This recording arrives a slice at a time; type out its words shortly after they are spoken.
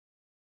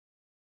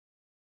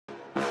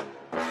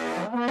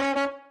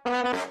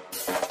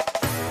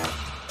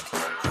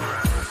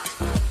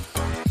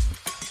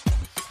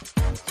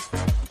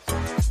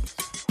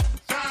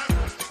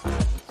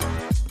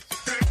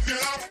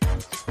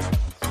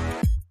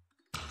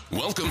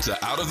Welcome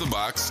to Out of the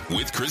Box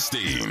with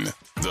Christine,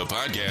 the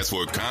podcast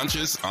for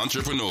conscious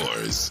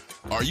entrepreneurs.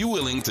 Are you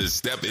willing to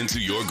step into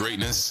your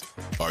greatness?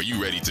 Are you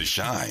ready to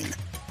shine?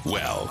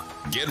 Well,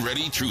 get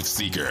ready, truth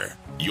seeker.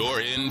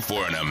 You're in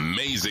for an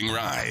amazing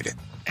ride.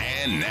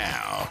 And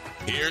now,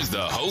 here's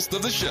the host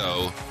of the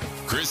show,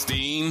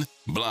 Christine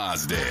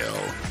Blosdale.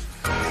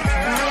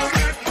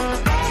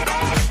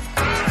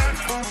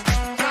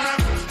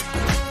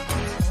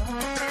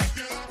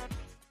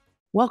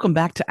 Welcome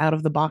back to Out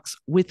of the Box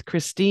with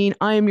Christine.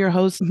 I am your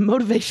host,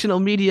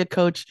 motivational media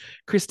coach,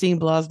 Christine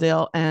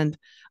Blosdale. And,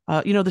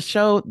 the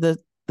show, the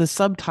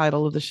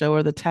subtitle of the show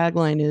or the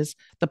tagline is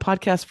the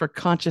podcast for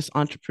conscious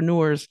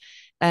entrepreneurs.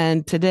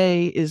 And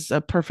today is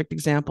a perfect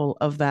example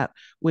of that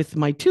with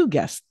my two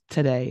guests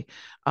today.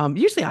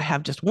 Usually I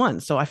have just one,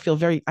 so I feel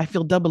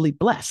doubly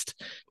blessed.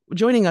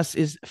 Joining us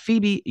is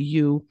Phoebe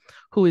Yu,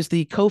 who is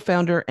the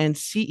co-founder and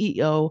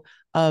CEO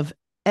of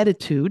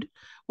Ettitude,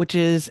 which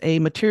is a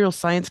material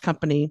science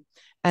company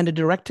and a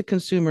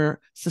direct-to-consumer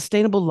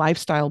sustainable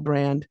lifestyle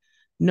brand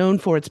known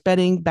for its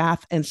bedding,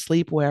 bath, and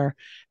sleepwear,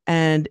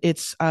 and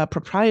its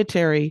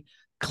proprietary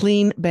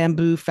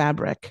CleanBamboo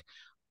fabric,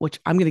 which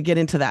I'm going to get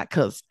into that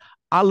because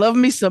I love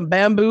me some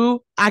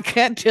bamboo. I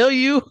can't tell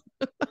you.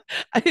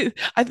 I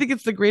think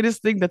it's the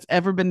greatest thing that's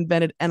ever been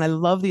invented, and I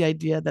love the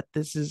idea that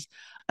this is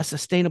a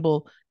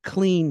sustainable,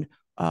 clean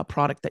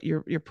product that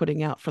you're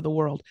putting out for the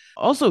world.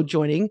 Also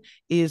joining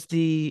is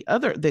the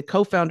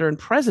co-founder and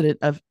president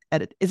of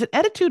Is it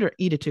Ettitude or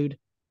Ettitude?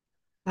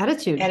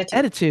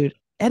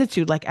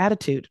 Ettitude, like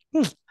attitude.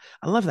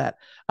 I love that.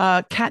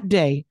 Kat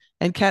Day,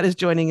 and Kat is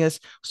joining us.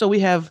 So we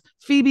have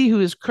Phoebe,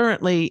 who is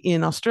currently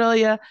in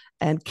Australia,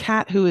 and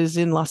Kat, who is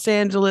in Los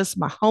Angeles,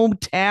 my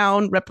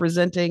hometown,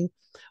 representing.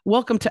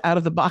 Welcome to Out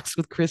of the Box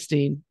with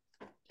Christine.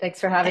 Thanks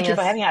for having us. Thank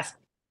you for having us.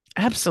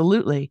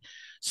 Absolutely.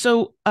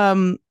 So,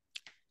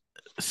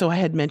 so I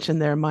had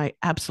mentioned there my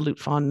absolute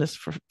fondness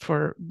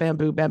for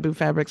bamboo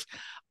fabrics.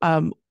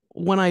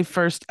 When I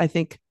first, I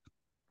think,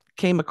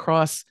 came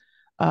across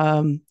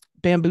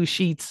bamboo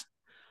sheets,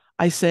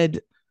 I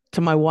said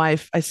to my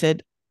wife,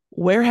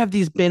 where have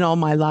these been all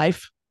my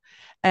life?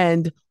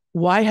 And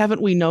why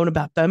haven't we known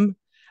about them?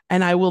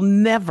 And I will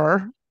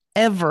never,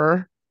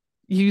 ever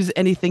use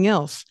anything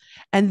else.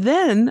 And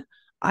then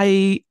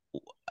on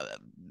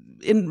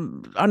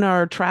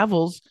our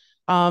travels,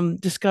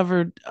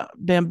 discovered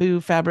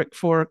bamboo fabric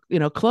for,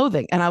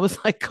 clothing. And I was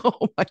like,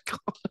 oh my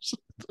gosh,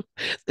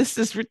 this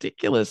is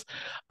ridiculous.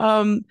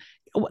 Can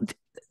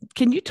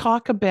you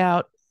talk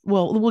about,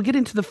 well, we'll get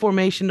into the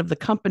formation of the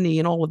company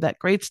and all of that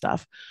great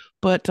stuff,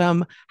 but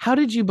how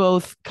did you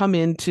both come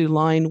into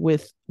line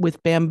with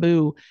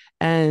bamboo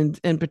and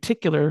in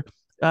particular,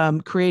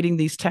 creating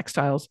these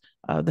textiles,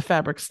 the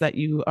fabrics that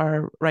you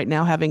are right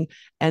now having?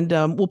 And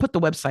we'll put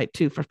the website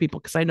too for people,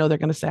 because I know they're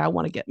going to say, I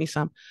want to get me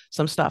some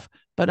stuff.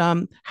 But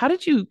how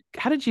did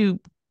you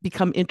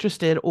become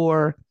interested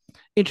or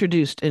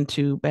introduced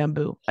into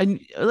bamboo?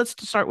 And let's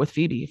start with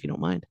Phoebe, if you don't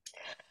mind.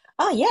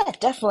 Oh, yeah,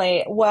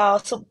 definitely. Well,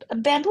 so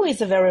bamboo is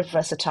a very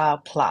versatile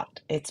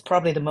plant. It's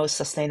probably the most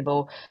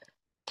sustainable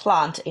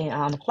plant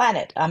on the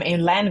planet.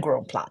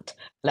 Land-grown plant.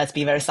 Let's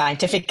be very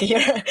scientific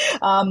here.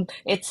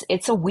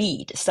 It's a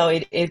weed, so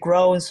it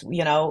grows,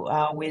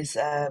 with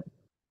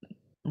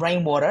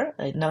rainwater.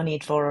 No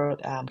need for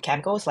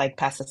chemicals like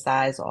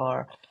pesticides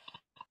or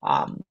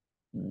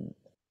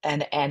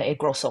and it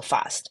grows so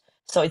fast.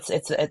 So it's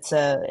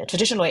a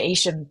traditionally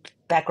Asian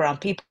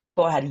background people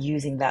had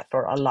using that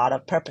for a lot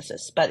of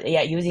purposes. But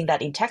yeah, using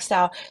that in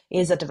textile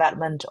is a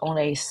development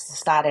only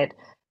started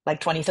like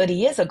 20, 30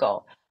 years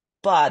ago.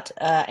 But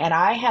and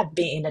I have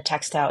been in the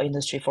textile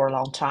industry for a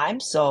long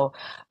time, so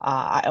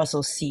I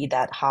also see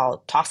that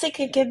how toxic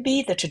it can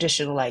be. The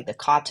traditional, like the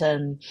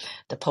cotton,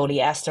 the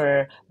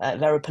polyester,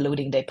 very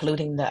polluting. They're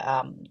polluting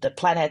the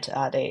planet.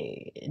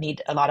 They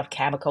need a lot of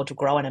chemical to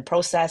grow and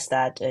process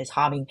that is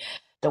harming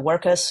the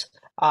workers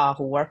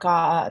who work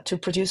to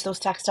produce those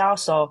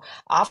textiles. So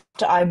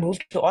after I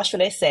moved to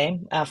Australia,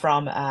 same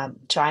from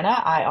China,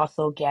 I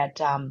also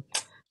get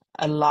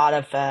a lot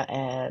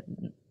of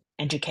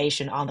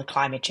education on the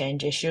climate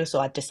change issue. So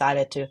I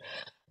decided to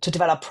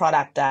develop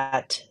product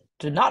that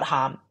do not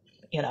harm,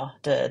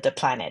 the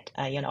planet,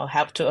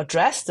 help to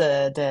address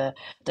the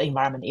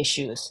environment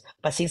issues.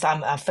 But since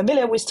I'm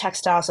familiar with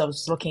textiles, I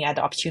was looking at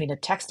the opportunity in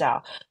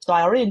textile. So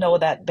I already know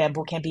that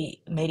bamboo can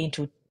be made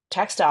into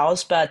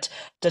textiles, but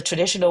the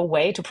traditional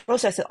way to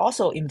process it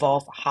also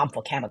involve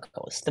harmful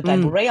chemicals. The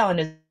bamboo rayon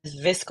is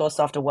viscose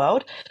of the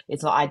world.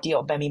 It's not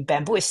ideal. I mean,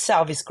 bamboo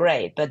itself is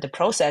great, but the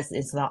process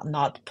is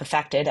not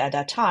perfected at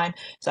that time.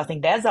 So I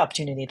think there's an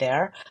opportunity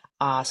there.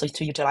 So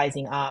to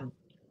utilizing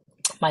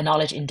my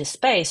knowledge in this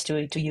space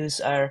to use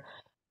a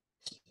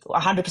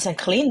 100%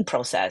 clean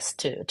process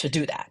to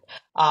do that.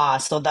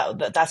 So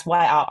that's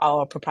why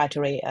our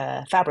proprietary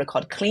fabric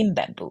called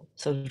CleanBamboo.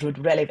 So it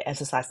would really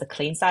emphasize the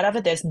clean side of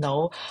it. There's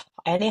no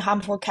any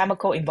harmful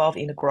chemical involved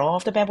in the growth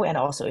of the bamboo and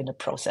also in the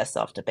process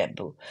of the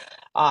bamboo.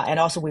 And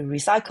also we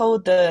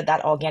recycle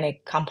that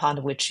organic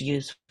compound we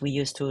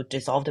use to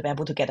dissolve the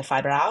bamboo to get the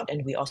fiber out,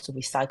 and we also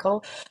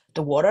recycle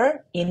the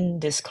water in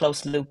this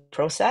closed loop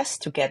process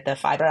to get the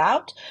fiber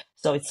out.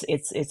 So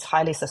it's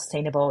highly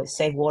sustainable. It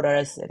saves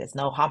waters. There's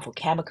no harmful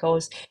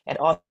chemicals, and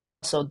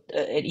also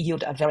it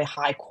yields a very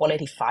high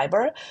quality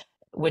fiber,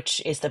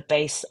 which is the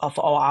base of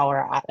all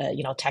our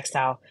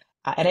textile.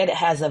 And it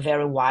has a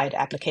very wide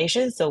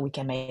application, so we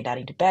can make that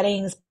into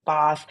beddings,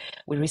 bath.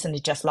 We recently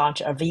just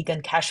launched a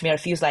vegan cashmere. It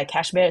feels like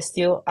cashmere is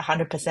still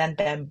 100%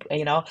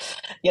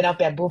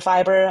 bamboo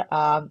fiber.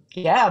 My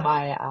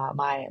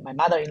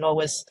mother-in-law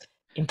was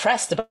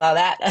impressed about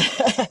that.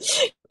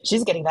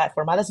 She's getting that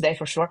for Mother's Day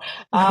for sure.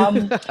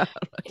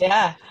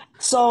 Yeah.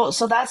 So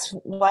that's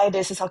why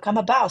this has all come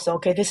about. So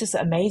okay, this is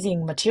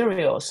amazing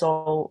material.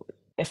 So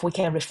if we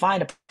can refine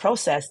the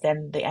process,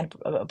 then the end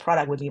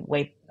product will be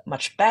way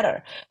much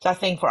better. So I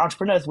think for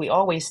entrepreneurs, we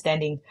always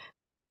standing,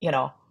 you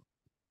know,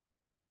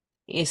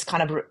 is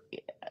kind of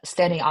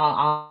standing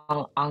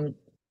on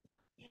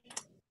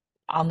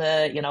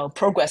the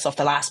progress of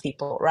the last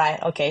people, right?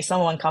 Okay,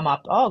 someone come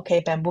up, oh, okay,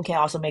 bamboo can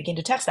also make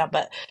into textile,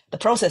 but the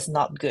process is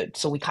not good.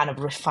 So we kind of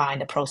refine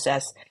the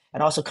process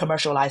and also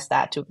commercialize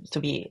that to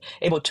be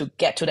able to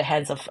get to the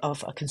hands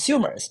of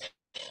consumers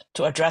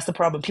to address the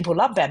problem. People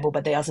love bamboo,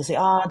 but they also say,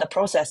 oh, the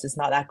process is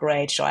not that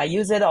great. Should I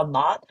use it or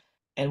not?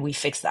 And we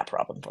fix that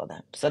problem for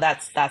them. So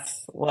that's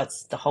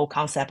what's the whole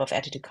concept of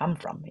Ettitude come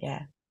from.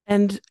 Yeah.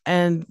 And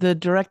the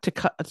direct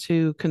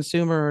to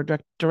consumer or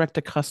direct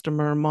to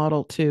customer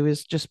model too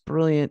is just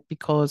brilliant,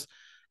 because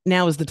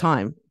now is the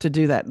time to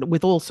do that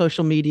with all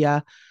social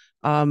media,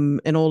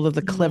 and all of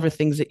the clever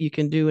things that you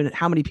can do, and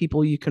how many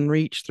people you can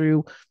reach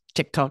through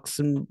TikToks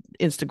and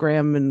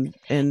Instagram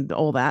and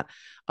all that.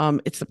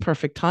 It's the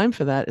perfect time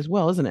for that as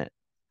well, isn't it?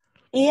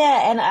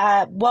 Yeah,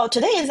 and well,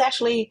 today is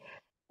actually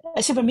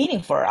super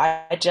meaningful.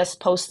 I just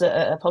posted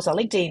a post on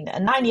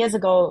LinkedIn. 9 years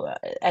ago,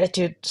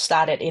 Attitude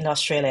started in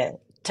Australia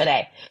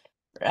today,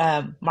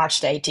 March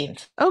the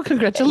 18th. Oh, Yeah.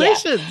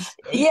 congratulations.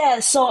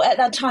 Yeah. So at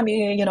that time,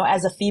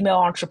 as a female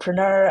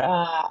entrepreneur,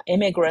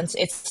 immigrants,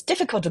 it's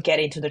difficult to get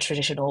into the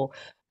traditional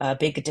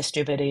big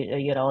distributor,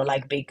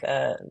 like big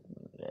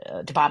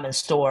department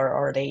store,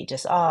 or they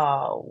just,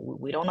 oh,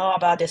 we don't know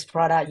about this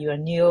product. You are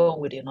new.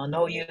 We do not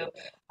know you.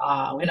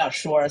 We're not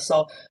sure.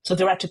 So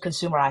direct to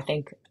consumer, I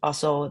think,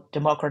 also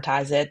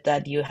democratize it,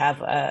 that you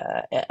have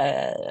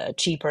a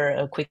cheaper,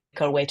 a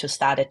quicker way to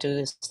start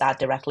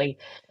directly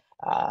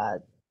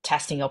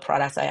testing your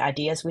products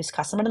ideas with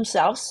customer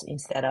themselves,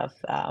 instead of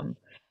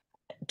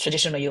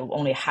traditionally you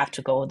only have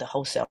to go the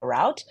wholesale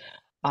route.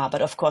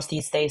 But of course,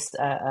 these days,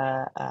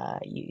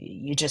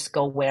 you just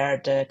go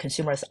where the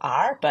consumers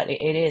are. But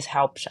it is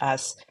helped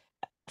us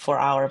for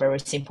our very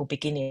simple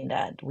beginning,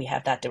 that we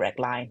have that direct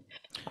line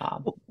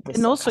with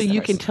And the also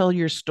you can customers. tell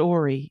your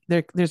story.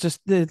 There's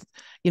just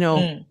you know,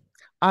 Mm,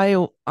 I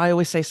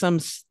always say some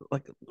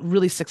like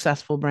really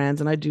successful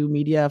brands, and I do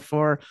media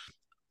for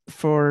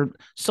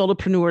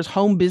solopreneurs,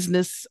 home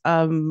business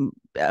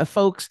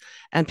folks,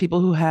 and people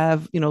who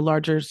have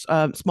larger,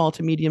 small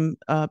to medium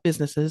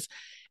businesses.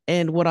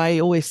 And what I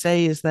always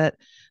say is that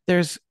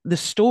there's the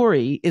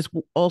story is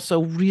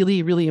also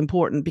really really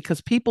important, because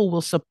people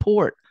will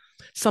support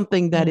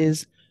something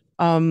mm,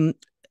 um,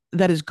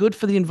 that is good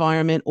for the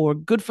environment or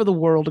good for the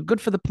world or good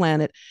for the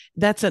planet.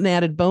 That's an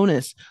added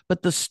bonus.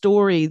 But the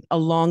story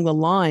along the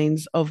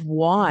lines of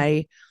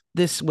why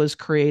this was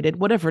created,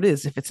 whatever it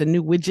is, if it's a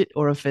new widget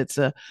or if it's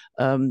a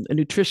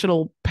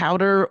nutritional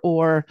powder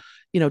or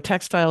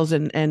textiles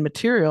and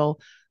material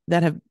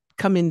that have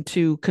come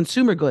into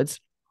consumer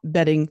goods,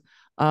 bedding,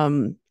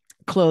 um,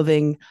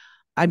 clothing.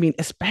 I mean,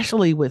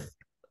 especially with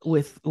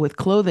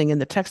clothing in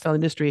the textile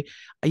industry.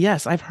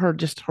 Yes, I've heard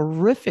just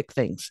horrific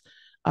things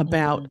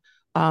about mm.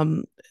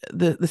 um,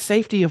 the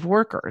safety of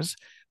workers,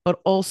 but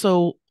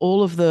also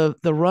all of the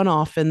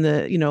runoff and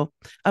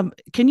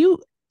can you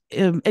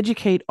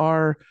educate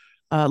our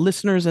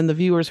listeners and the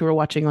viewers who are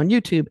watching on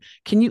YouTube?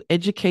 Can you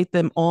educate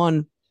them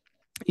on,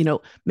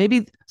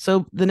 maybe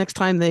so the next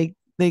time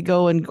they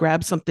go and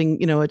grab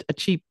something, a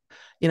cheap,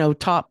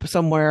 top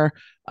somewhere,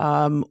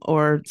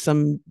 or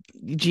some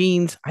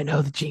jeans. I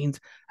know the jeans.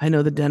 I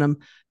know the denim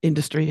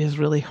industry is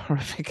really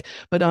horrific.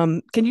 But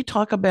can you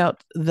talk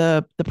about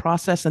the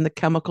process and the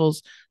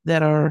chemicals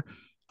that are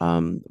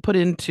put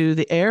into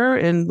the air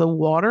and the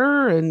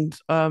water and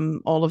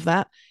all of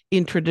that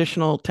in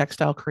traditional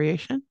textile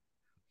creation?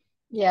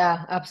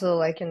 Yeah,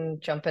 absolutely. I can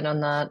jump in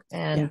on that.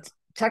 Yeah. And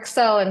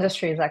textile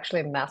industry is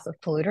actually a massive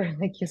polluter.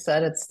 Like you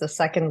said, it's the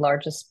second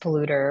largest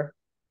polluter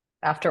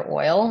after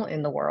oil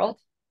in the world.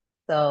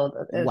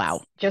 So Wow.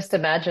 it's just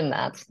imagine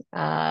that.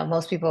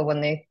 Most people,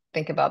 when they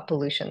think about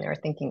pollution, they're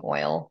thinking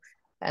oil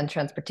and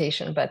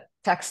transportation, but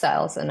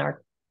textiles and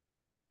our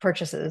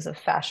purchases of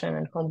fashion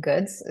and home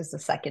goods is the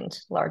second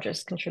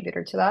largest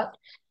contributor to that.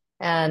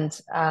 And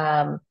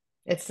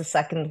it's the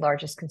second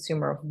largest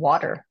consumer of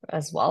water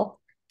as well,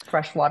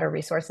 fresh water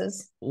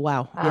resources.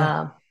 Wow.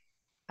 Yeah. Um,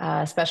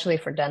 especially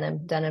for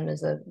denim. Denim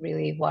is a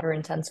really water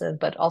intensive,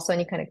 but also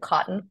any kind of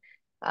cotton.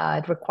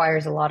 It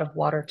requires a lot of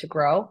water to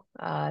grow.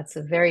 It's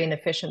a very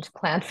inefficient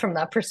plant from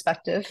that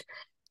perspective.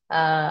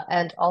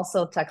 And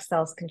also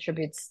textiles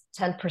contributes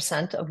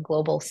 10% of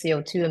global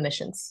CO2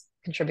 emissions,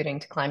 contributing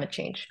to climate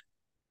change.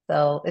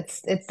 So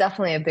it's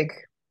definitely a big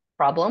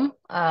problem.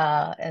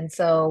 And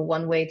so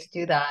one way to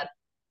do that,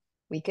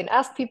 we can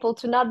ask people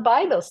to not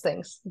buy those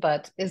things,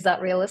 but is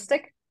that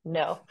realistic?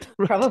 No,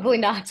 Right. probably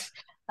not.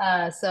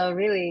 So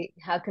really,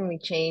 how can we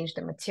change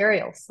the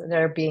materials that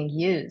are being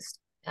used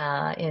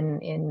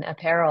in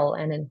apparel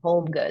and in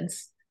home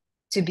goods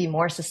to be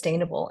more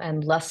sustainable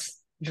and less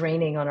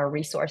draining on our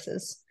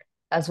resources,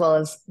 as well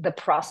as the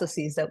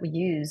processes that we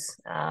use?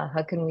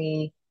 How can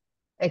we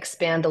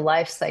expand the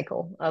life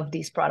cycle of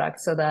these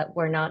products so that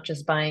we're not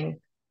just buying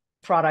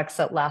products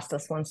that last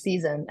us one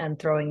season and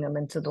throwing them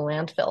into the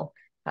landfill?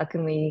 How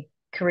can we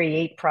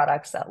create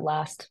products that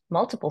last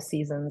multiple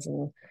seasons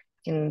and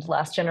can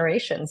last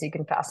generations? You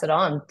can pass it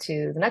on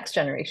to the next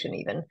generation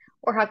even.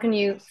 Or how can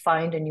you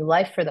find a new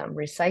life for them,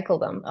 recycle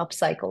them,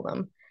 upcycle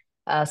them?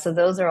 So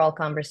those are all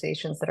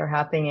conversations that are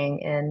happening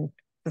in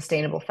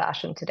sustainable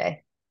fashion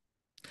today.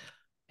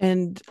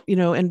 And,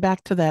 and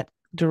back to that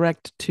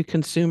direct to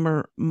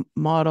consumer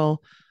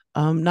model,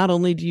 not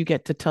only do you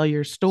get to tell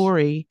your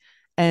story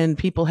and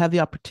people have the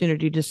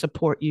opportunity to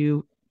support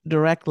you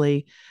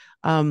directly,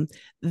 um,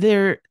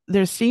 there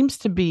seems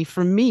to be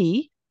for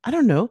me, I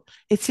don't know,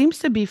 it seems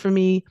to be for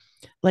me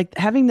like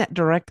having that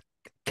direct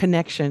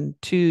connection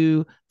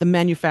to the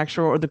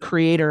manufacturer or the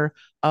creator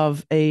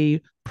of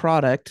a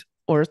product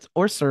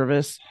or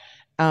service.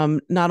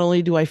 Not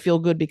only do I feel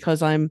good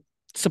because I'm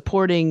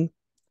supporting,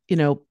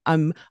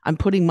 I'm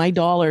putting my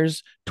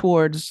dollars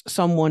towards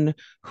someone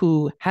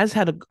who has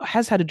had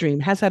a dream,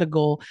 has had a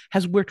goal,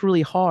 has worked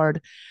really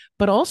hard,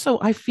 but also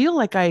I feel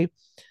like I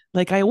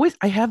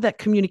have that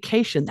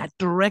communication, that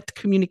direct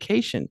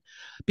communication,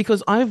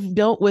 because I've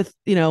dealt with,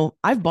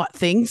 I've bought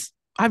things,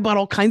 I've bought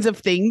all kinds of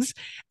things.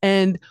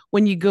 And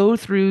when you go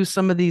through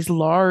some of these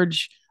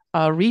large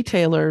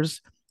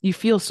retailers, you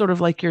feel sort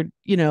of like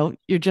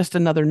you're just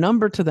another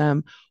number to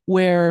them.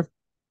 Where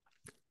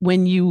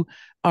when you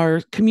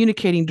are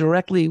communicating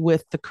directly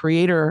with the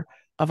creator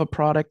of a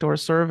product or a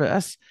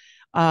service,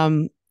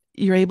 um,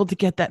 you're able to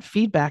get that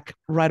feedback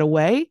right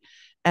away,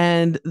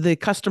 and the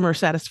customer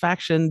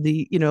satisfaction,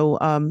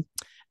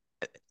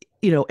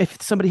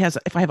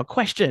 if I have a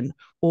question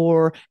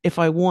or if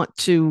I want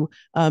to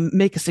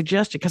make a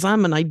suggestion, because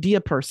I'm an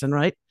idea person,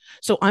 right?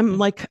 So I'm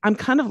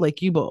kind of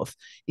like you both,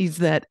 is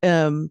that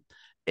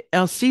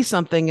I'll see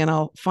something and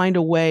I'll find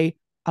a way.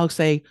 I'll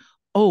say,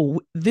 oh,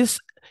 this,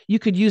 you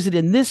could use it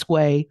in this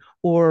way,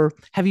 or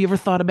have you ever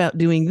thought about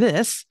doing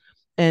this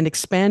and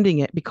expanding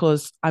it?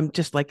 Because I'm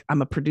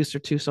a producer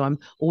too, so I'm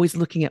always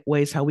looking at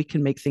ways how we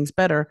can make things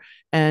better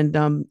and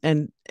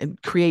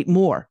create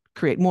more.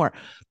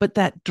 But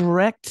that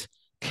direct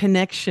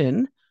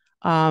connection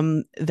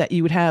that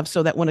you would have,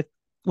 so that when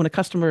a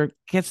customer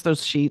gets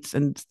those sheets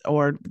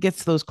or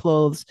gets those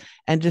clothes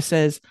and just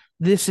says,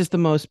 this is the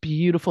most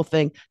beautiful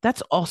thing,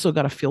 that's also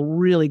got to feel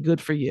really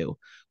good for you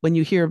when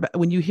you hear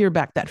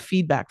back that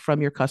feedback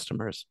from your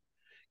customers.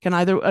 Can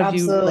either of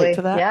you relate to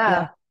Absolutely. that? Yeah.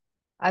 Yeah.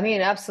 I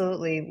mean,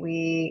 absolutely.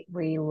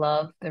 We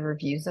love the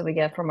reviews that we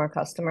get from our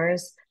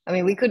customers. I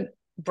mean, we could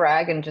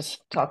brag and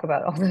just talk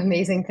about all the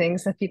amazing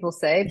things that people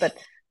say, but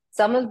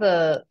some of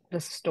the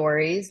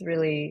stories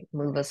really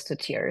move us to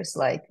tears.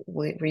 Like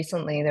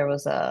recently there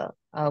was a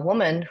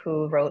woman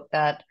who wrote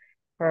that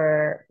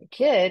her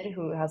kid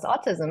who has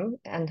autism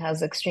and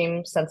has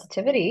extreme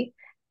sensitivity,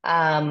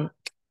 um,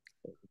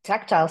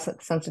 tactile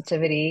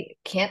sensitivity,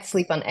 can't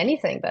sleep on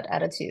anything but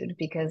Ettitude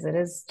because it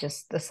is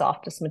just the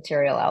softest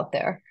material out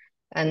there.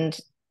 And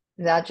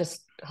that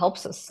just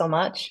helps us so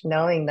much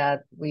knowing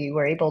that we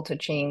were able to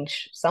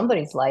change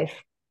somebody's life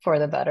for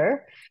the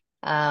better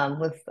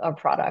with our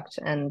product.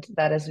 And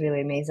that is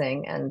really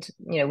amazing. And,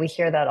 we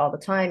hear that all the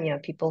time,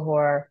 people who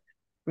are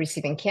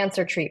receiving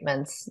cancer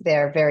treatments,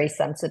 they're very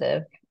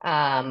sensitive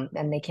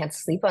and they can't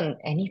sleep on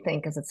anything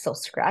because it's so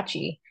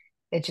scratchy.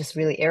 It just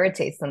really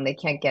irritates them. They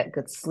can't get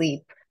good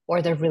sleep,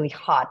 or they're really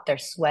hot, they're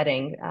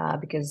sweating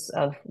because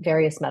of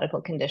various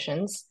medical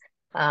conditions.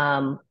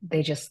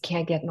 They just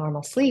can't get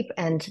normal sleep,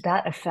 and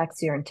that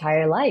affects your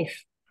entire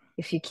life.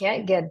 If you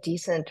can't get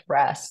decent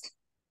rest,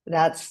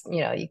 that's,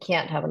 you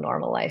can't have a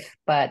normal life.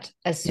 But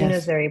as soon as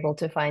Yes. they're able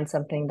to find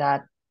something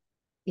that,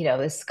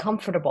 is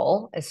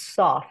comfortable, is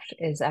soft,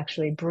 is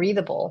actually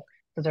breathable,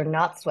 so they're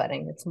not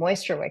sweating, it's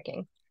moisture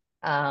wicking,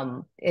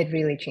 it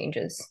really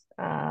changes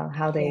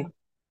how Yeah.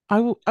 I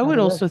how would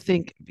they live. also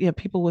think,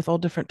 people with all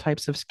different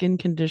types of skin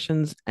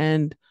conditions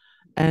and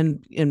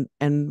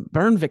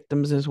burn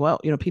victims as well.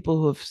 People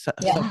who have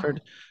Yeah.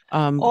 suffered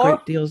Or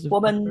great deals of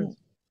burns. women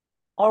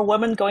or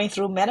women going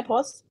through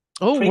menopause,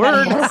 Oh,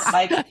 word. premenopause. Yes.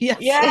 Like, Yes.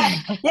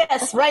 yeah,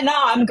 yes, right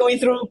now I'm going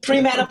through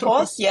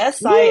premenopause.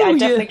 Yes, I Woo, yeah.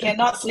 definitely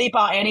cannot sleep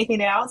on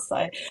anything else.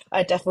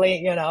 I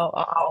definitely,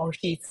 our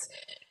sheets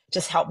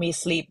just help me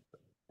sleep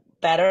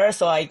better.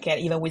 So I can,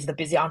 even with the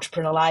busy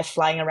entrepreneur life,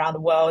 flying around the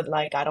world,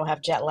 like I don't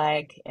have jet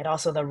lag. And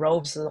also the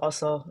robes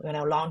also,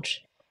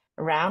 launch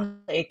around.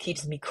 It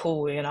keeps me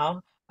cool.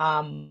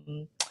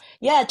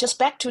 Yeah, just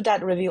back to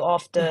that review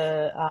of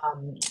the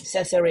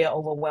sensory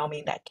overwhelming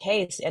in that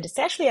case. And it's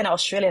actually an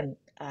Australian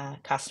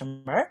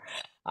customer.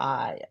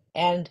 Uh,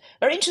 and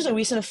very interesting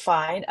recent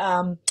find.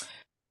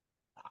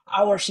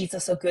 Our sheets are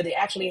so good. They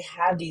actually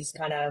have these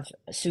kind of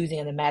soothing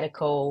and the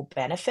medical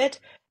benefit.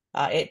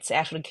 It's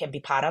actually can be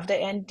part of the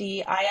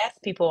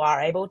NDIS. People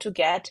are able to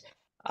get,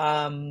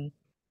 um,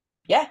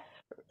 yeah,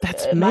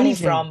 That's money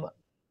amazing. from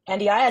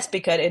NDIS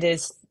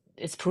because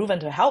it's proven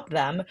to help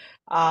them.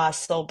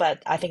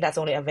 But I think that's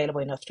only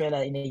available in Australia,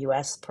 in the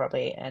US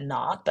probably and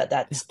not. But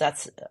Yeah.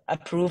 that's a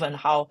proven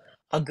how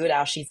good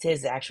our sheets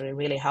is actually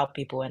really help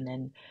people, and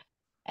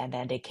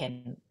then they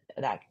can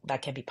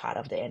that can be part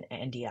of the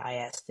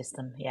NDIS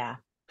system. Yeah.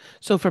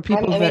 So for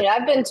people I mean, that,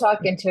 I've been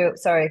talking to,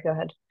 sorry, go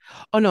ahead.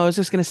 oh no, I was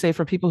just going to say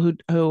for people who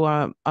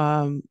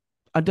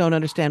don't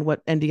understand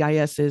what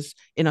NDIS is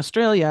in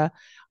Australia,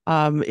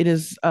 it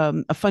is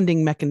a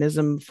funding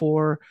mechanism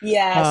for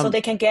Yeah, so um,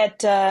 they can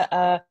get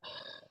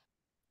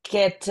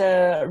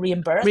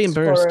reimbursed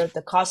reimbursed. for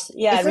the cost.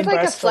 Yeah, It's like a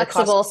reimbursed for cost.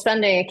 flexible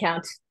spending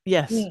account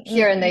Yes, Mm,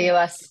 here mm, in the mm.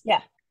 US.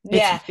 Yeah, it's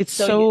yeah. it's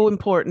So you, so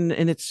important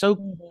and it's so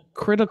mhm,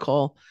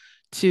 critical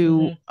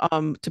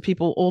mhm, to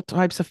people, all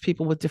types of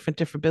people with different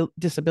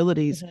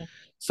disabilities. mhm.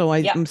 So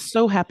Yep. I'm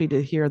so happy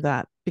to hear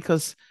that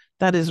because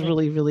that is Mhm.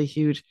 really, really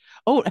huge.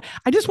 Oh,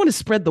 I just want to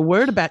spread the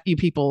word about you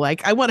people.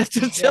 Like I wanted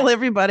to tell Yeah.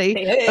 everybody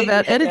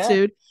about Yeah.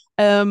 Ettitude.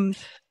 Um,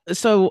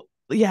 so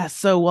yeah,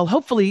 so well,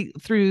 hopefully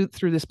through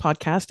this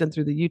podcast and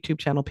through the YouTube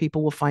channel,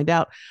 people will find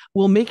out.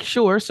 We'll make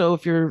sure. So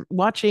if you're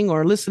watching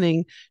or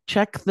listening,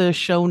 check the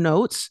show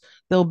notes.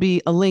 There'll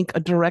be a link, a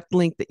direct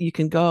link that you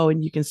can go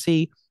and you can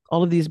see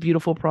all of these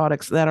beautiful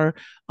products that are,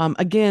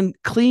 again,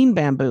 clean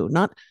bamboo,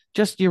 not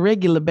just your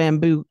regular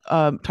bamboo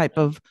type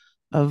of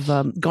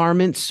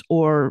garments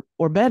or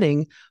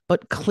bedding,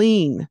 but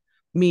clean,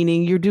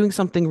 meaning you're doing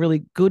something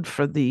really good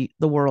for the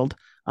world,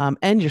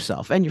 and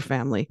yourself and your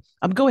family.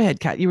 Go ahead,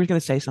 Kat. You were going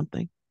to say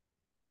something.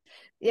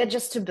 Yeah,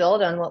 just to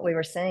build on what we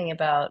were saying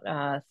about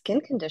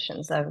skin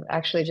conditions, I've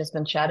actually just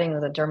been chatting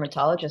with a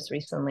dermatologist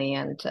recently,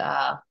 and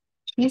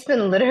he's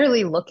been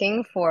literally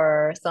looking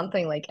for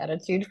something like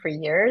Attitude for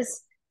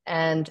years.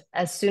 And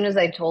as soon as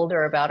I told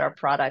her about our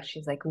product,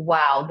 she's like,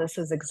 wow, this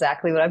is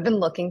exactly what I've been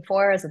looking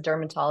for as a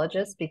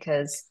dermatologist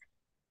because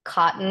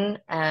cotton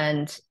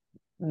and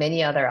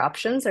many other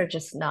options are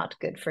just not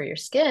good for your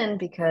skin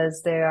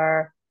because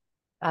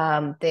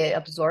they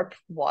absorb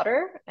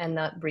water and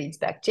that breeds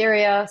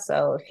bacteria.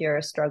 So if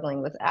you're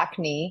struggling with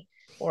acne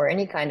or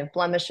any kind of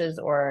blemishes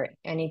or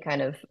any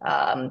kind of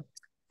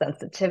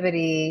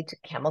sensitivity to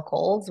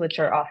chemicals, which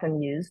are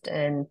often used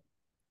in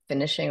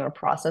finishing or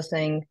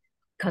processing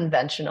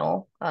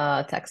conventional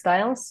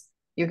textiles,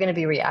 you're going to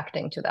be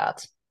reacting to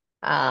that.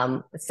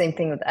 Same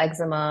thing with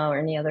eczema or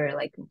any other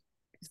like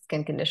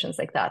skin conditions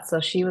like that. So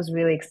she was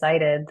really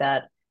excited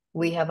that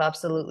we have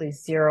absolutely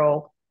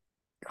zero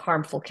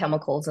harmful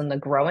chemicals in the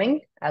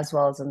growing as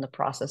well as in the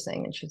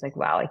processing. And she's like,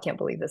 wow, I can't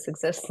believe this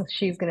exists.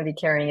 She's going to be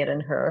carrying it in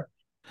her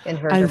I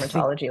think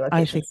dermatology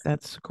I think locations.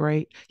 that's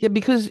great. Yeah,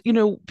 because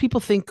people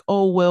think,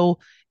 oh well,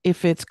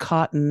 if it's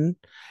cotton,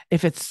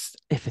 if it's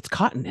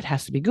cotton, it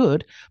has to be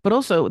good. But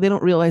also, they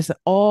don't realize that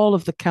all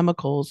of the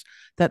chemicals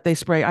that they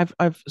spray.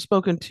 I've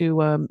spoken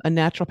to a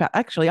naturopath.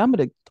 Actually,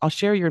 I'll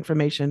share your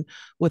information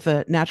with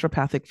a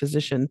naturopathic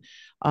physician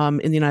in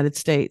the United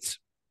States,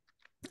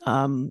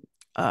 um,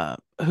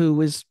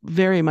 who is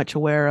very much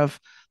aware of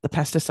the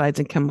pesticides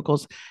and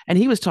chemicals. And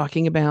he was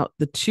talking about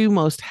the two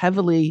most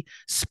heavily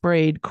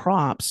sprayed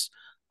crops,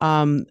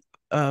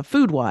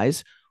 food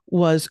wise,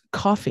 was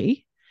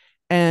coffee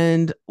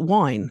and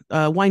wine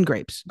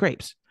grapes,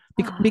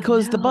 Oh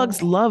because the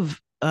bugs no.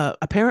 love.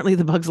 Apparently,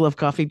 the bugs love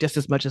coffee just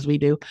as much as we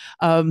do,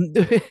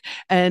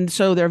 and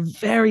so they're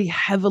very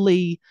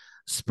heavily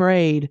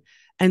sprayed.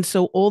 And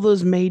so all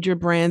those major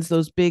brands,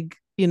 those big,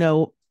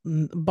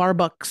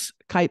 Starbucks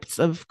types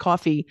of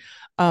coffee,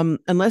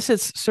 unless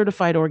it's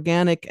certified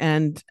organic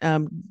and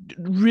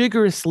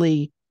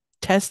rigorously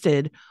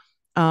tested,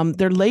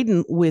 they're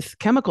laden with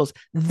chemicals.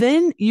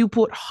 Then you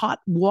put hot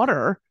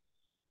water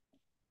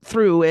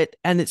through it,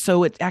 and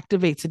so it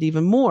activates it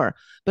even more.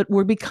 But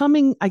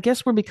I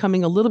guess we're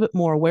becoming a little bit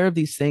more aware of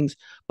these things.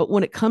 But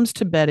when it comes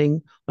to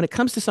bedding, when it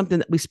comes to something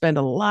that we spend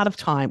a lot of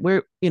time,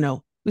 we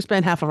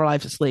spend half of our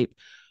lives asleep.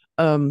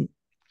 Um,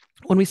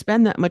 when we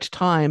spend that much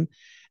time,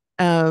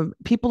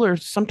 people are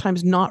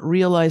sometimes not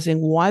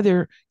realizing why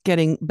they're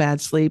getting bad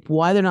sleep,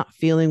 why they're not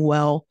feeling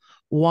well,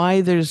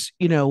 why there's,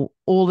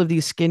 all of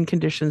these skin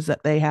conditions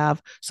that they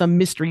have, some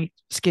mystery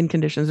skin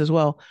conditions as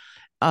well.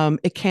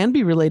 It can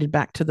be related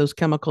back to those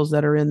chemicals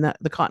that are in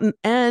the cotton.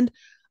 And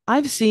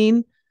I've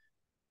seen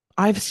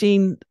I've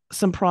seen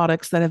some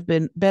products that have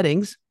been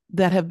beddings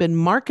that have been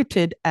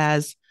marketed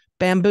as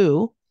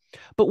bamboo,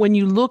 but when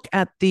you look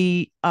at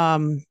the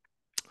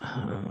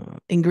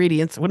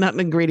ingredients, well, not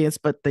ingredients,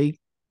 but the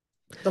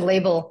The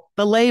label.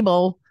 the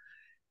label,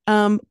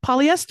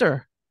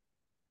 Polyester.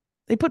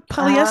 They put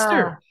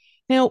polyester. Ah,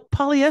 Now,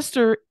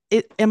 polyester,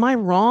 am I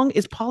wrong?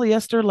 Is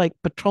polyester like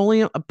a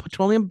petroleum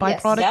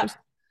yes, byproduct?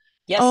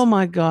 Yep. Oh Yes.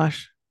 my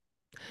gosh.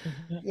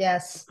 Mhm.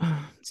 yes.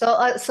 So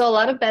a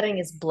lot of bedding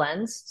is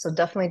blends. So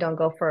definitely don't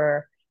go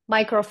for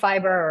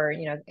microfiber or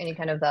any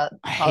kind of the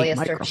I hate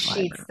polyester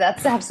sheets. microfiber.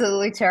 That's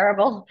absolutely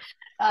terrible.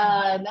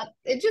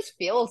 It just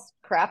feels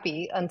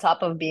crappy on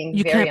top of being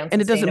You very can't,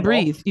 and it doesn't unsustainable.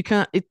 breathe. You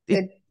can't, It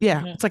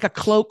yeah, Mhm. it's like a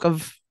cloak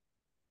of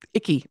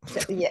icky.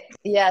 yeah,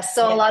 yeah.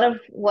 So a Yeah. lot of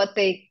what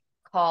they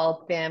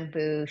call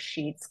bamboo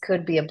sheets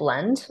could be a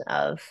blend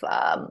of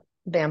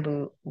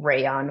bamboo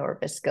rayon or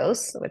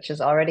viscose, which is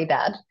already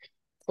bad,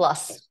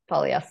 plus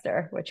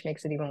polyester, which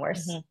makes it even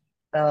worse. Mhm.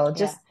 So Yeah.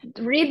 just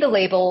read the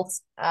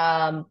labels.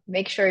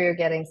 Make sure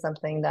you're getting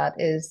something that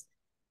is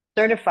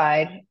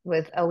certified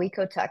with a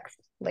Ecotex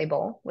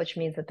label, which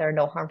means that there are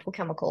no harmful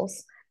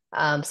chemicals.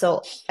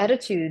 So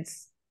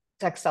Ettitude's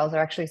textiles are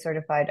actually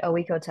certified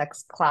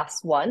Ecotex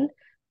Class 1,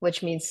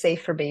 which means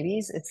safe for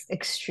babies. It's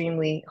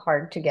extremely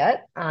hard to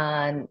get,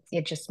 and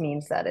it just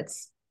means that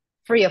it's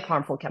free of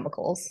harmful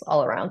chemicals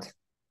all around.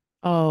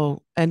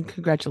 Oh, and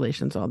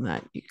congratulations on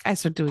that. You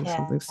guys are doing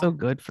something Yeah. so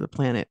good for the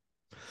planet.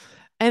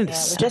 And Yeah.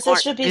 We just, it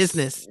smart should be,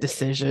 business yeah.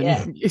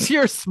 decision.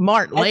 You're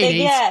smart I think,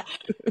 ladies. yeah.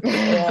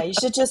 Yeah, you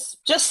should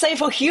just say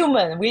for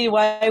human.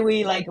 Why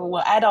we like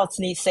well, adults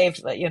need safe,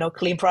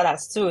 clean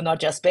products too, not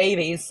just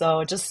babies.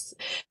 So just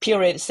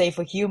period safe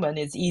for human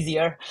is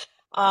easier.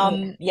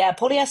 Yeah. Yeah,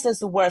 polyester is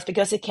the worst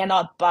because it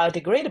cannot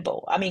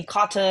biodegradable. I mean,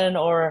 cotton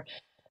or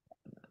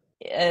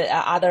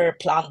other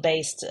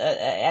plant-based,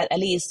 at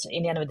least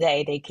in the end of the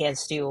day, they can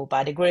still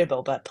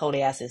biodegradable, but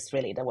polyester is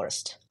really the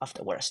worst of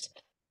the worst.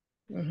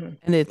 Mhm.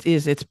 And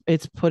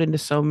it's put into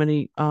so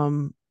many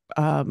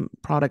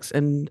products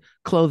and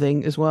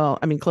clothing as well.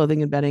 I mean,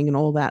 clothing and bedding and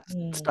all that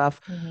Mm,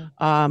 stuff.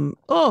 mhm.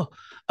 Oh,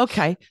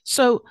 okay.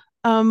 So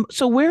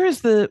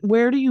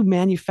where do you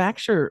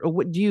manufacture? Or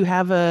what do you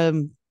have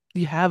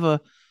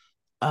a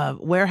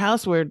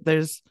warehouse where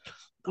there's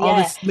all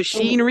Yeah, this so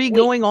machinery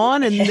going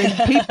on and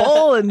then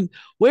people, and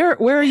where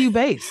are you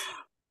based?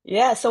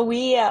 Yeah, so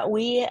we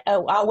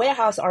our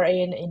warehouse are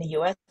in the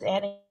US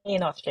and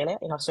in Australia.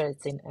 In Australia,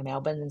 it's in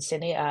Melbourne and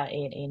Sydney.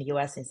 In the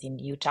US, it's in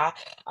Utah.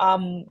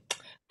 Um,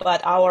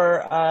 but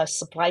our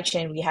supply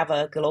chain, we have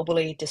a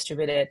globally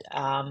distributed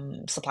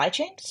supply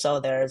chain. So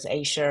there's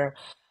Asia,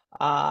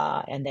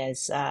 and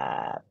there's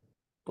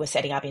we're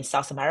setting up in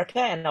South America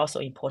and also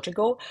in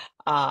Portugal.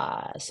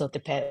 So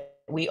depend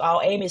we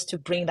our aim is to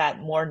bring that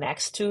more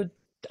next to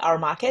our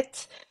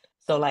market.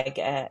 So like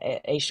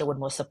Asia would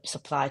more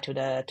supply to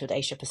the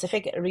Asia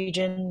Pacific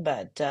region,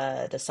 but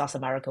the South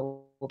America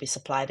will be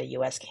supplied to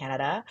US,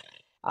 Canada.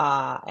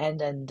 And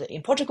then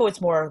in Portugal,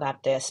 it's more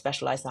that they're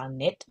specialized on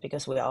knit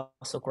because we are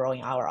also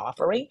growing our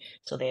offering.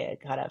 So they're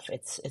kind of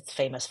it's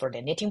famous for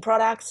their knitting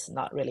products,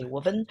 not really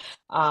woven.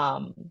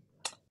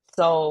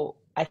 So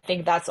I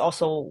think that's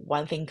also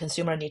one thing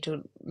consumer need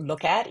to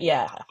look at.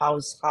 Yeah, how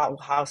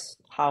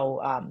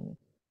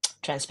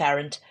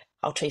transparent,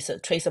 how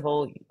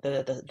traceable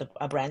the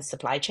a brand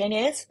supply chain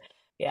is.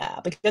 Yeah,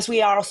 because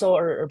we are also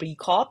a B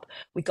Corp.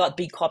 We got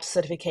B Corp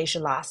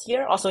certification last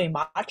year, also in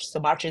March. So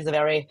March is a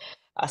very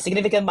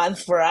significant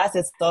month for us.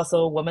 It's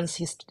also Women's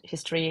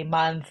History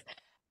Month.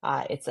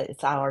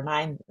 It's our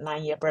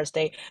nine-year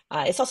birthday.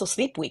 It's also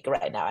Sleep Week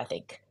right now, I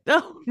think.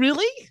 Oh,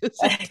 really?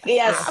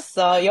 Yes,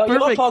 so your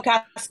Perfect.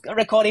 podcast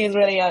recording is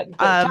really a good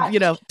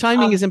time.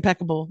 Timing is Um,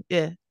 impeccable.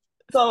 Yeah.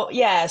 so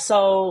yeah,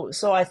 so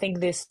I think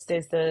this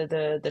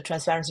the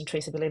transparency and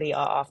traceability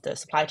of the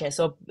supply chain.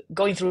 So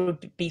going through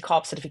B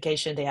Corp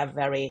certification, they have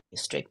very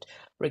strict,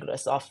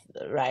 rigorous of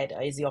right.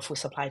 Is your food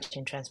supply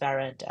chain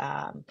transparent?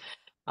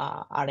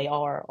 Are they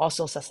all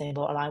also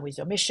sustainable, aligned with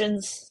your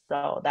missions?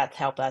 So that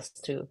help us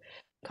to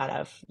kind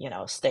of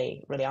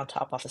stay really on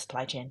top of the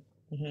supply chain.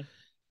 Mhm.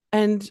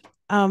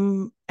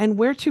 And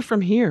where to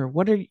from here?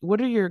 What are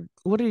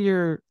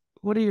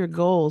your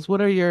goals?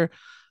 What are your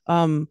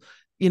um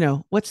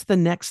what's the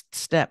next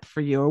step for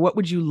you, or what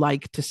would you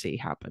like to see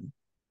happen?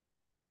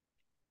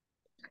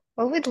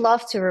 Well, we'd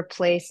love to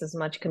replace as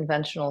much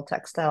conventional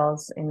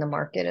textiles in the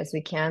market as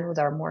we can with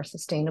our more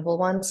sustainable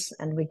ones.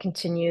 And we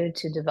continue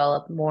to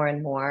develop more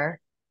and more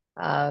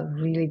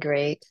really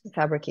great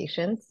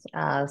fabrications.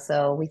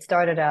 So we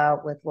started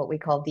out with what we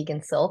call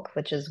vegan silk,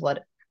 which is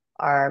what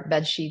our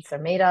bed sheets are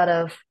made out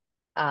of.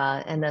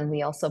 And then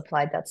we also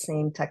applied that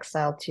same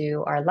textile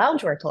to our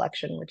loungewear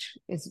collection, which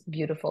is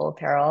beautiful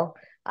apparel.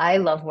 I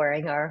love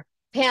wearing our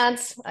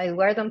pants. I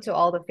wear them to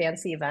all the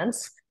fancy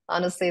events.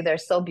 Honestly, they're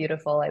so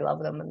beautiful. I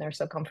love them and they're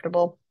so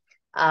comfortable.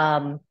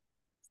 Um,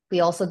 we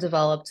also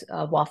developed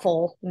a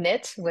waffle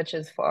knit, which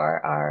is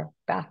for our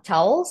bath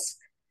towels.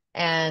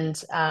 And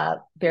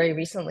very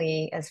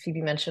recently, as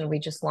Phoebe mentioned, we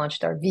just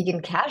launched our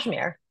vegan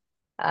cashmere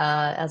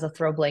as a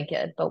throw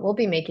blanket. But we'll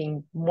be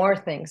making more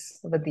things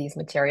with these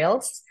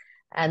materials.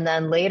 And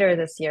then later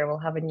this year, we'll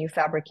have a new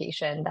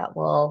fabrication that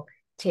will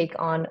take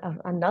on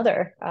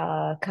another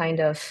kind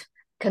of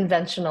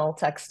conventional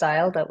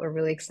textile that we're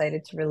really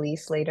excited to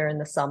release later in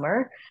the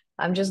summer.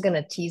 I'm just going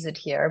to tease it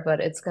here, but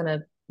it's going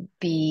to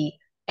be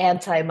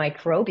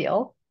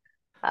antimicrobial,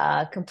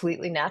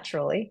 completely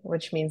naturally,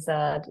 which means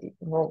that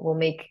we'll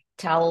make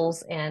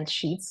towels and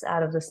sheets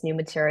out of this new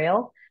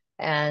material.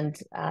 And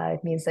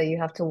it means that you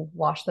have to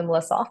wash them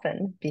less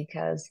often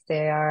because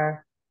they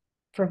are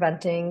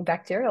preventing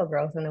bacterial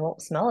growth and they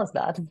won't smell as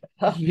bad.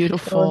 So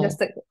it will just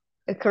Beautiful.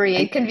 And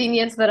create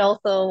convenience, but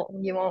also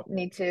you won't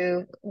need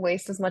to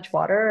waste as much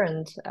water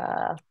and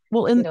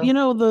well, and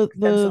extends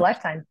the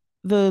lifetime.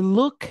 the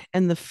look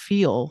and the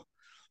feel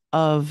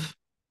of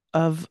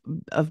of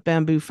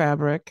bamboo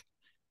fabric,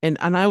 and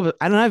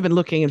I've been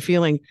looking and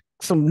feeling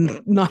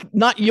some,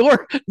 not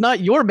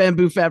your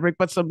bamboo fabric,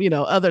 but some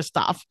other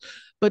stuff.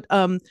 But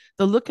the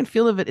look and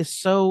feel of it is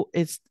so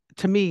it's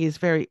to me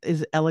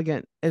is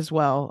elegant as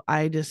well.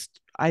 I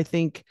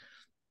think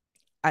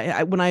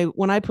when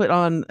I put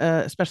on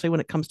especially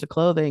when it comes to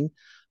clothing,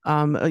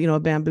 a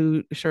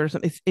bamboo shirt or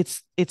something,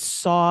 it's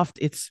soft,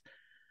 it's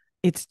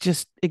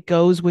just it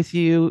goes with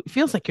you. It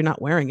feels like you're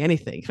not wearing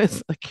anything.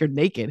 It's like you're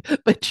naked,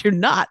 but you're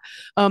not.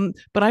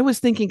 But I was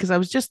thinking because I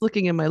was just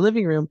looking in my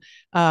living room,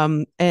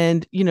 and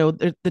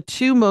the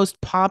two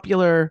most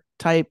popular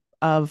type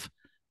of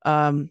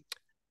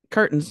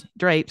curtains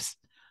drapes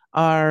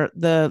are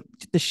the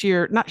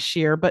sheer, not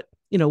sheer, but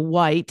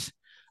white,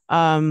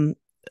 um,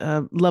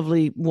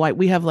 lovely white.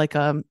 We have like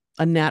a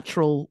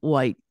natural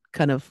white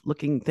kind of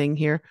looking thing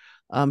here,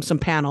 some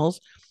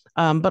panels,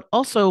 but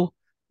also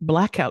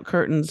blackout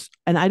curtains.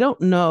 And I don't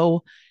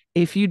know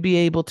if you'd be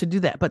able to do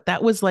that, but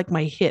that was like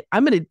my hit.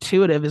 I'm an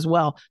intuitive as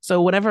well,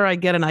 so whenever I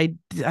get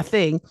a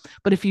thing,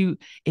 but if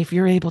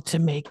you're able to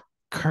make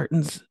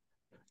curtains,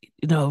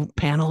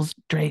 panels,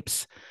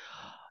 drapes,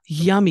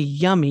 yummy,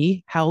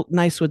 yummy, how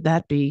nice would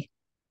that be?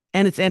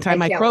 And it's I can't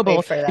wait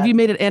antimicrobial. for If you that.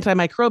 made it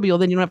antimicrobial,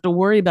 then you don't have to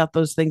worry about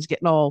those things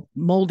getting all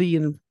moldy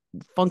and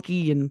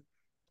funky and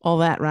all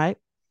that, right?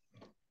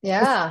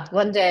 Yeah,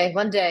 one day,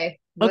 we'll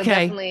Okay.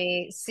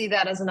 definitely see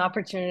that as an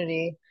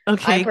opportunity. I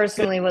Okay. Good.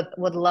 personally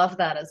would love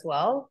that as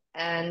well.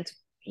 And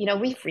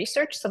we've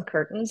researched some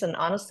curtains, and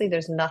honestly,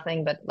 there's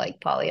nothing but like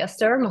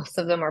polyester. Most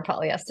of them are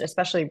polyester,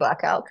 especially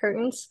blackout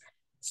curtains.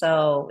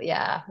 So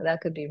yeah,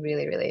 that could be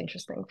really, really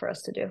interesting for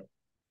us to do.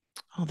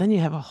 Oh, then you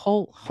have a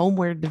whole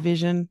homeware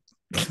division.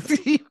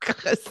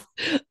 Because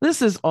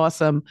this is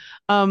awesome.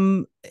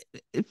 Um,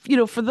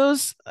 for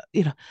those,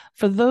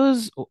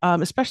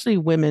 especially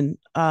women,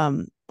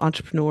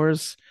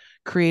 entrepreneurs,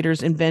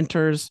 creators,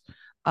 inventors,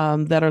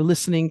 that are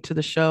listening to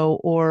the show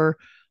or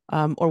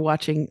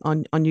watching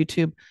on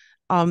YouTube.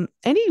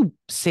 Any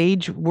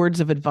sage words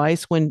of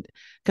advice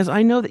because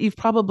I know that you've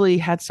probably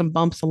had some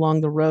bumps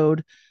along the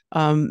road.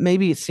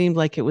 Maybe it seemed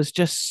like it was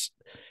just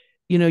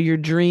your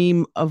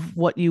dream of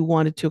what you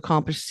wanted to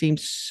accomplish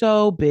seems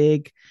so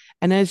big.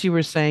 And as you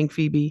were saying,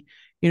 Phoebe,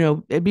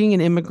 being an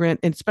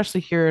immigrant, and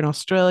especially here in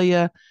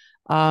Australia,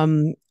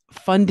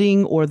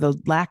 funding or the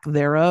lack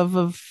thereof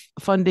of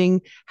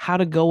funding, how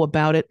to go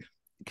about it.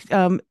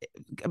 Um,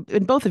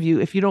 and both of you,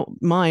 if you don't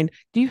mind,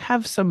 do you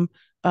have some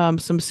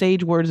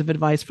sage words of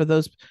advice for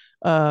those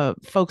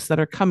folks that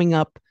are coming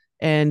up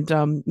and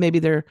maybe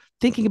they're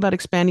thinking about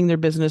expanding their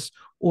business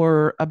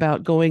or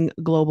about going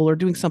global or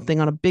doing something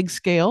on a big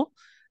scale,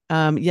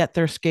 yet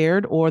they're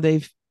scared or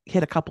they've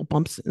hit a couple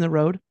bumps in the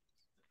road?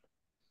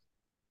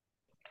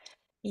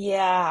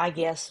 Yeah, I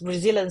guess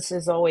resilience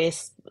is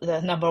always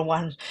the number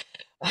one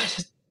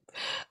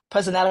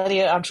personality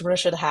an entrepreneur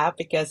should have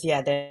because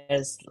yeah,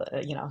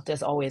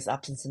 there's always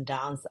ups and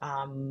downs.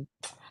 Um,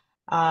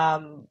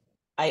 I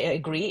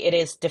agree. It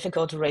is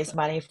difficult to raise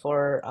money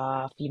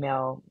for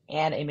female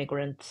and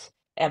immigrants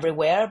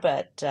everywhere,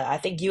 but I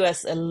think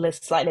US is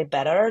slightly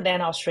better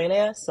than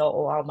Australia. So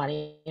all our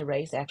money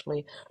raised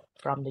actually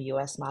from the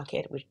US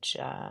market, which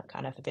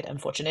kind of a bit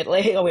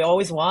unfortunately we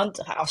always want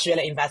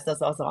Australia investors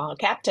also on a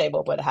cap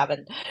table, but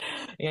haven't,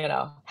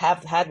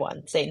 have had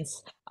one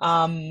since.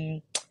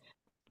 And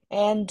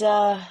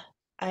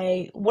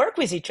I work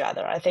with each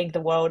other. I think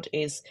the world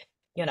is,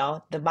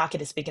 the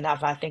market is big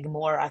enough. I think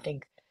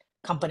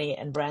company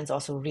and brands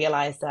also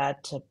realize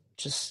that to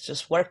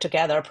just work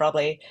together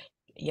probably,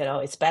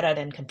 it's better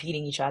than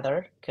competing each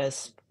other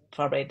because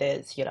probably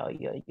there's,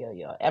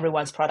 your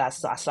everyone's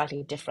products are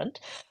slightly different.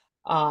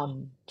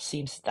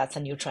 Seems that's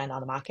a new trend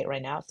on the market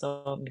right now.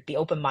 So be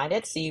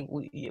open-minded. See,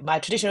 my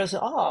traditional is,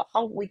 oh,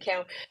 how we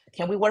can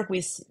we work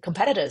with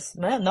competitors?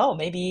 Well, no,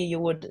 maybe you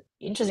would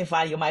interesting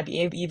find you might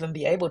be even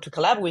be able to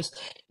collab with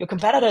your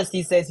competitors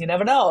these days. You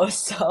never know.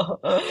 So,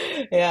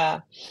 yeah.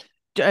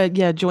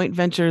 Yeah, joint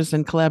ventures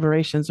and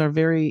collaborations are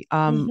very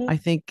Hmm. I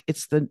think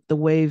it's the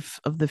wave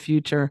of the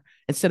future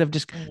instead of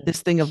just Mm,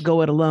 this thing of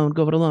go it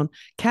alone.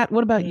 Kat,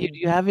 what about you? Do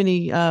mm. you have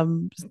any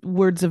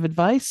words of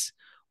advice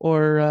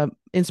or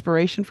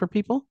inspiration for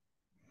people?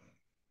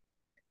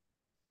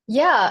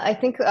 Yeah, I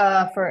think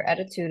for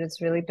Ettitude,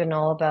 it's really been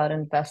all about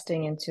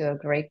investing into a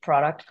great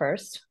product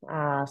first.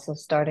 So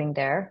starting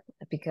there,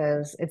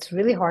 because it's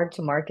really hard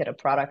to market a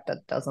product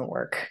that doesn't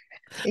work.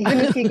 Even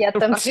if you get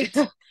them Right.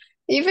 to,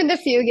 even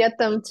if you get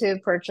them to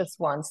purchase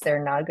once,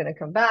 they're not going to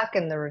come back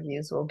and the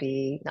reviews will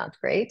be not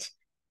great.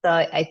 So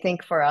I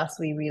think for us,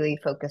 we really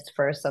focused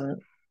first on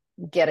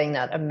getting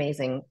that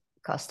amazing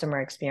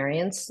customer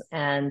experience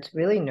and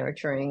really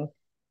nurturing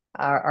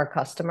our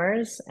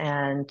customers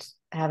and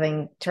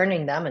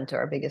turning them into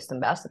our biggest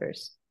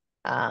ambassadors.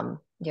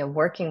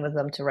 Working with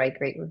them to write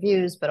great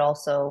reviews, but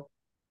also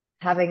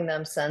having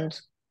them send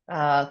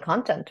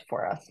content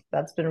for us.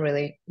 That's been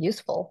really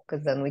useful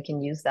because then we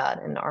can use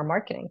that in our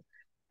marketing.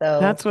 So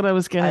That's what I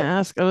was going to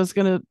ask. I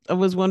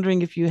was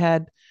wondering if you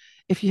had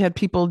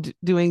people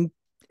doing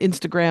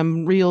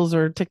Instagram reels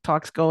or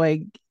TikToks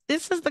going,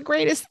 this is the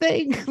greatest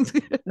thing.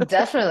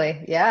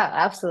 Definitely. Yeah,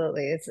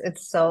 absolutely.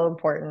 It's so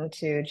important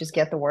to just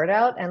get the word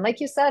out. And like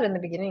you said in the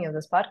beginning of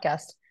this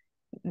podcast,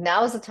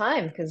 now is the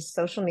time because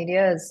social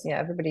media is,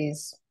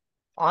 everybody's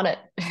on it.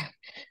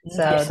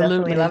 So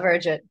Absolutely. definitely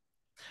leverage it.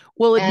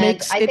 Well, I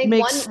think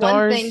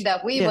one thing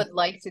that we yeah. would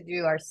like to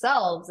do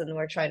ourselves, and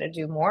we're trying to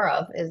do more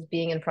of, is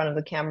being in front of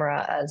the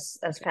camera as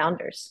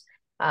founders.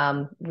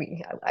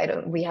 We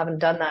haven't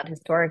done that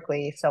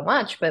historically so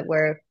much, but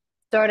we're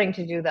starting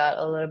to do that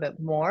a little bit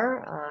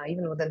more,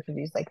 even with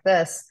interviews like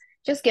this.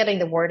 Just getting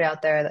the word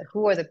out there that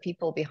who are the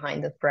people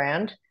behind this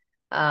brand,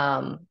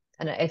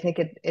 and I think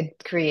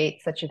it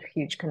creates such a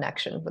huge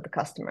connection with the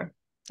customer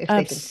if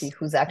they can see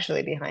who's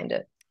actually behind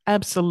it.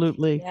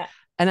 Absolutely. Yeah.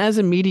 And as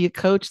a media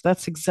coach,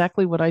 that's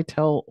exactly what I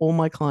tell all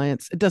my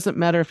clients. It doesn't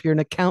matter if you're an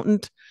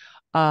accountant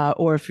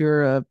or if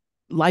you're a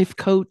life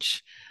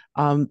coach.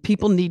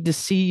 People need to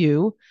see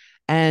you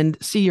and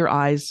see your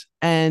eyes,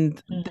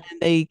 and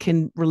they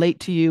can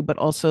relate to you, but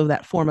also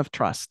that form of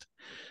trust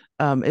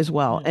as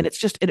well. And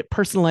it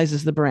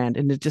personalizes the brand,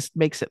 and it just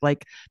makes it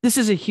like this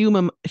is a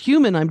human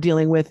I'm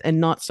dealing with,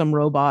 and not some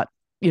robot,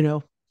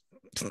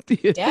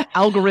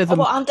 algorithm.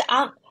 Well,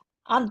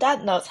 on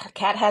that note,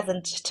 Kat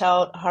hasn't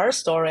told her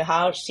story,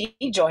 how she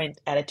joined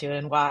Ettitude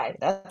and why.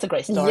 That's a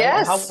great story.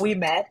 Yes. And how we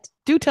met.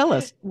 Do tell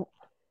us.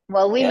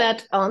 Well, we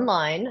met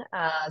online.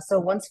 So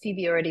once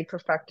Phoebe already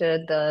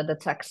perfected the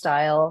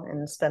textile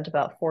and spent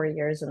about 4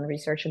 years in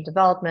research and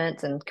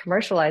development and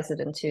commercialized it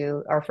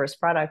into our first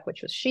product,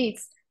 which was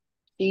sheets,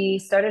 she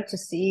started to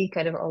see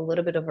kind of a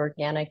little bit of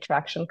organic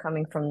traction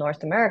coming from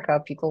North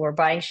America. People were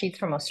buying sheets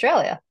from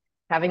Australia,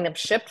 having them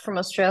shipped from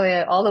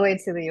Australia all the way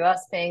to the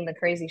US, paying the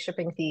crazy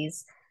shipping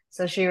fees.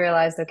 So she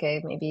realized,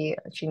 okay, maybe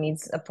she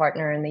needs a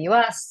partner in the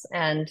US.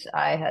 And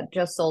I had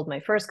just sold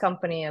my first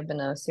company. I've been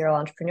a serial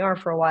entrepreneur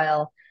for a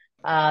while.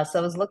 So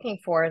I was looking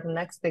for the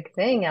next big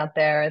thing out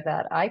there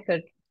that I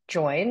could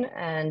join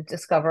and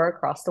discover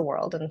across the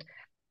world and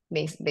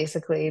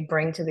basically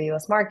bring to the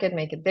US market,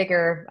 make it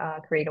bigger,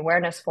 create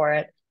awareness for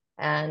it.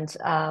 And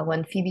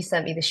when Phoebe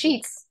sent me the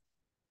sheets,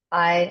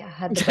 I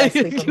had the best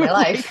sleep of my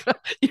life.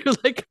 You're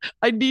like,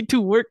 I need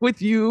to work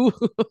with you.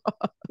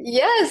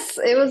 Yes,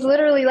 it was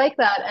literally like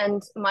that.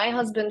 And my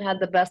husband had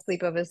the best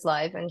sleep of his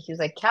life. And he was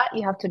like, Kat,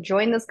 you have to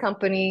join this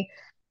company.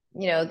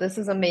 This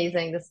is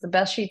amazing. This is the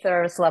best sheets I've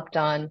ever slept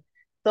on.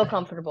 So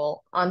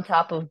comfortable, on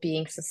top of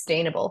being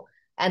sustainable.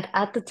 And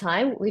at the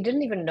time, we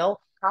didn't even know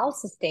how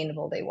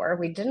sustainable they were.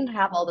 We didn't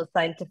have all the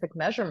scientific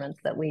measurements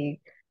that we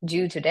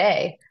do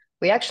today.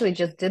 We actually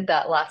just did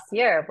that last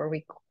year where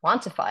we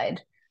quantified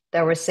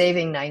that we're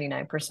saving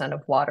 99%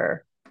 of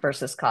water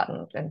versus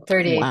cotton and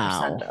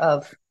 38%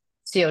 of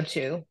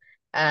CO2.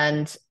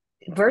 And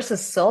versus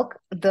silk,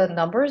 the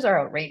numbers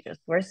are outrageous.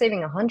 We're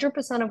saving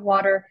 100% of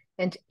water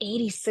and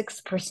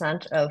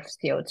 86% of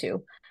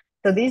CO2.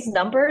 So these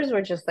numbers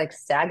were just like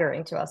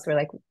staggering to us.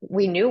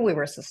 We knew we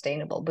were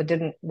sustainable, but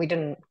we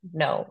didn't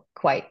know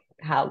quite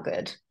how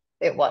good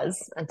it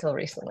was until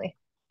recently.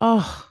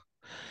 Oh,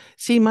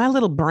 see, my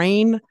little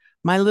brain,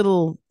 my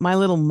little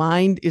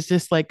mind is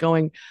just like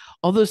going,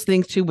 all those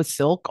things too with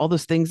silk, all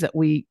those things that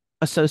we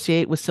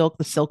associate with silk,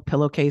 the silk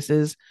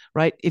pillowcases,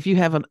 right? If you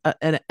have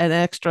an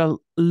extra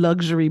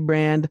luxury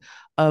brand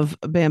of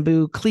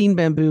bamboo,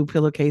 CleanBamboo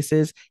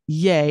pillowcases,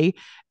 yay.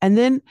 And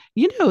then,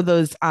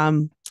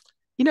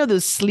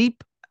 those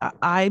sleep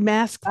eye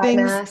mask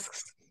things,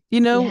 masks.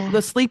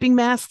 The sleeping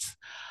masks.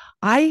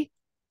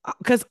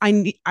 Because I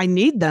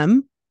need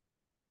them,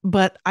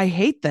 but I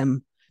hate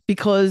them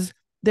because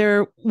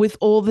they're with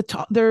all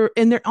they're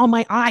on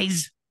my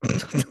eyes.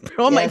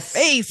 They're on my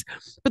face,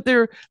 but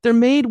they're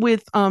made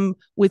with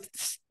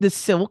the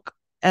silk,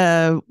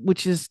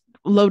 which is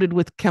loaded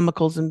with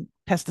chemicals and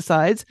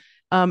pesticides.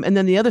 And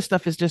then the other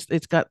stuff is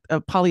it's got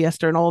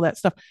polyester and all that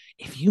stuff.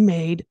 If you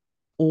made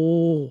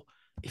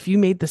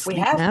the sleep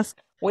mask,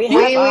 we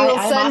will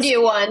send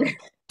you one.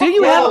 Do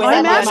you have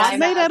eye masks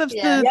made out of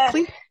the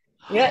clean?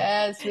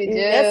 Yes, we do.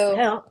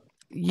 Yes.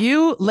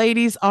 You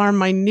ladies are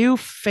my new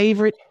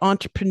favorite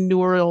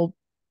entrepreneurial,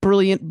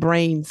 brilliant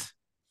brains.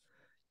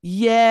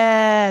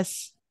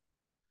 Yes.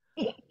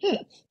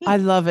 I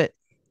love it.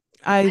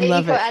 I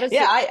love it.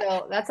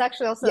 Attitude, that's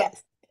actually also.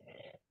 Yes.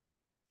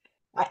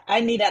 I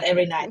need that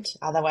every night.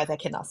 Otherwise, I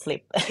cannot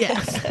sleep.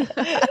 Yes.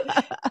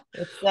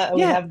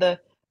 We have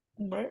the.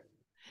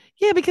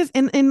 Yeah, because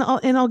and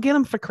I'll get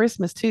them for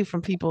Christmas too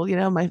from people.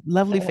 My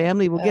lovely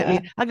family will get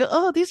me. I go,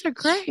 oh, these are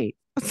great.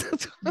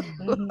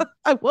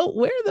 I won't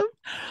wear them.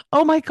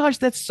 Oh my gosh,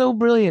 that's so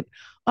brilliant.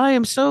 I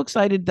am so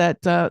excited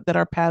that that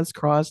our paths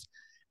crossed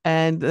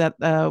and that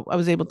I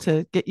was able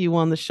to get you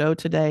on the show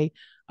today.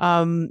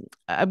 I'm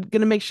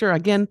going to make sure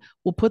again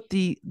we'll put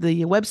the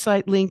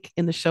website link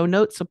in the show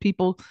notes so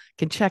people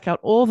can check out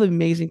all the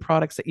amazing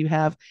products that you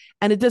have.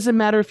 And it doesn't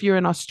matter if you're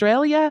in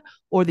Australia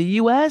or the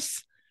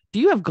US. Do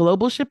you have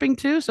global shipping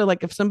too? So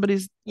like if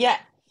somebody's Yeah.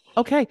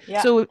 okay,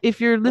 Yeah. so if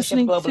you're We ship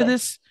listening to globally.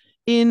 this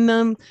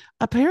in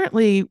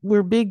apparently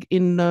we're big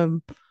in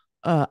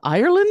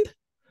Ireland.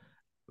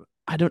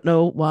 I don't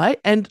know why.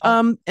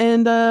 Oh.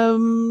 And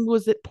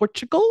was it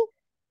Portugal?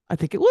 I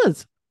think it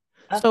was.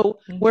 So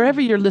wherever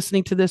Mhm. you're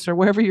listening to this or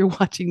wherever you're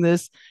watching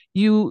this,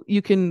 you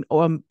can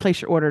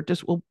place your order.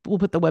 Just we'll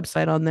put the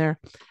website on there.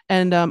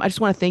 And I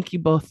just want to thank you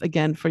both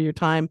again for your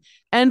time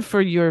and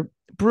for your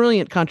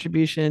brilliant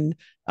contribution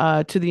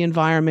to the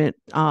environment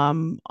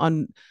on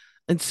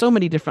in so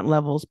many different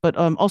levels, but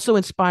also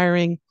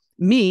inspiring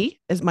me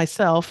as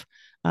myself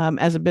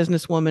as a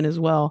businesswoman as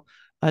well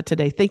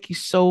today. Thank you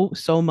so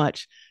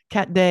much,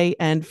 Kat Day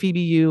and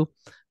Phoebe Yu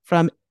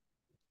from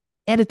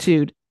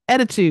Ettitude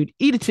from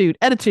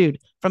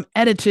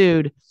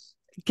Ettitude.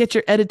 Get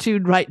your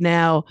Ettitude right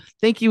now.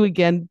 Thank you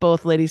again,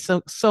 both ladies,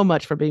 so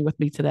much for being with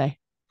me today.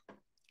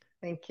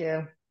 Thank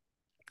you.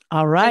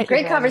 All right.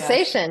 Great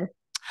conversation.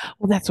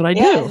 Well, that's what I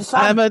Yeah, do. it's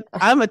fun.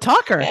 I'm a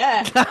talker.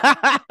 Yeah.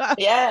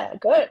 Yeah,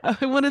 good.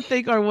 I want to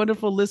thank our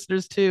wonderful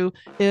listeners too.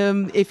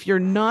 If you're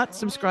not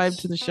subscribed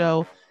to the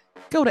show,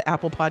 go to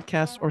Apple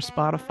Podcasts or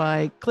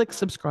Spotify, click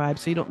subscribe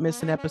so you don't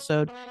miss an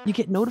episode. You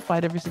get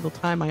notified every single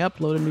time I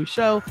upload a new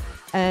show.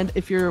 And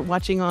if you're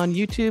watching on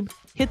YouTube,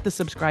 hit the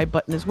subscribe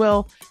button as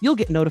well. You'll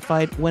get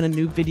notified when a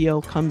new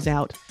video comes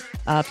out.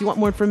 If you want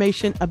more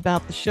information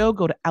about the show,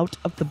 go to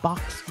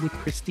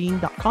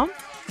outoftheboxwithchristine.com.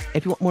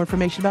 If you want more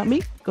information about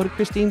me, go to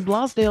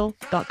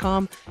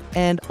christineblosdale.com,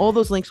 and all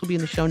those links will be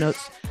in the show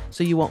notes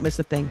so you won't miss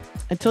a thing.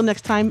 Until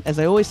next time, as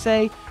I always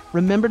say,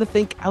 remember to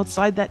think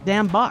outside that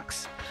damn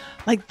box,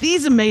 like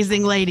these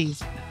amazing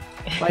ladies.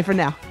 Bye for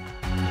now.